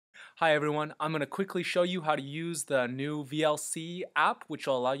Hi everyone, I'm going to quickly show you how to use the new VLC app, which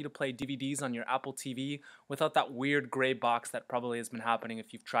will allow you to play DVDs on your Apple TV without that weird gray box that probably has been happening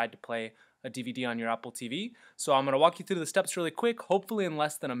if you've tried to play a DVD on your Apple TV. So I'm going to walk you through the steps really quick, hopefully in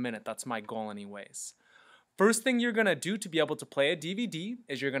less than a minute. That's my goal anyways. First thing you're going to do to be able to play a DVD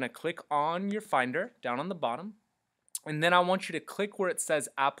is you're going to click on your Finder down on the bottom, and then I want you to click where it says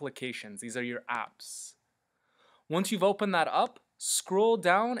Applications. These are your apps. Once you've opened that up, scroll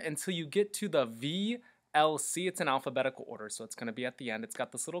down until you get to the VLC. It's in alphabetical order, so it's going to be at the end. It's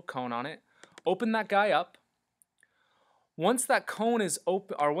got this little cone on it. Open that guy up. Once that cone is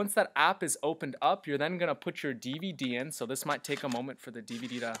open, or once that app is opened up, you're then going to put your DVD in. So this might take a moment for the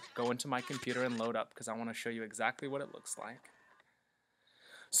DVD to go into my computer and load up because I want to show you exactly what it looks like.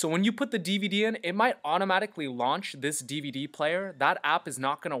 So when you put the DVD in, it might automatically launch this DVD player. That app is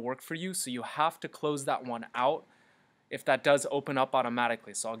not going to work for you, so you have to close that one out if that does open up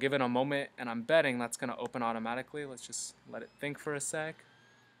automatically. So I'll give it a moment, and I'm betting that's going to open automatically. Let's just let it think for a sec.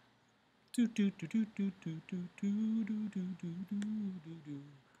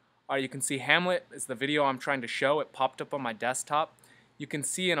 Alright, you can see Hamlet is the video I'm trying to show. It popped up on my desktop. You can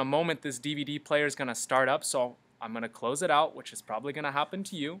see in a moment this DVD player is going to start up, so I'm going to close it out, which is probably going to happen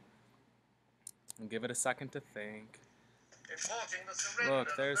to you. And give it a second to think. Look,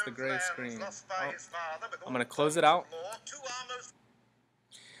 there's the gray screen. Oh, I'm going to close it out.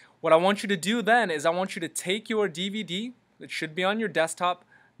 What I want you to do then is I want you to take your DVD that should be on your desktop,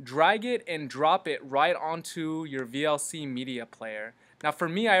 drag it and drop it right onto your VLC media player. Now for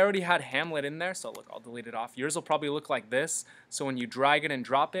me, I already had Hamlet in there, so look, I'll delete it off. Yours will probably look like this. So when you drag it and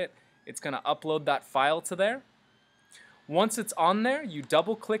drop it, it's going to upload that file to there. Once it's on there, you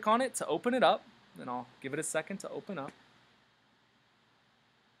double click on it to open it up. Then I'll give it a second to open up.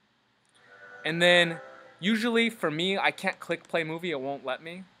 And then, usually for me, I can't click play movie, it won't let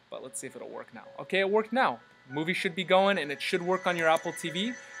me, but let's see if it'll work now. Okay, it worked now. Movie should be going, and it should work on your Apple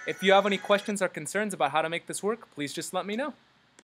TV. If you have any questions or concerns about how to make this work, please just let me know.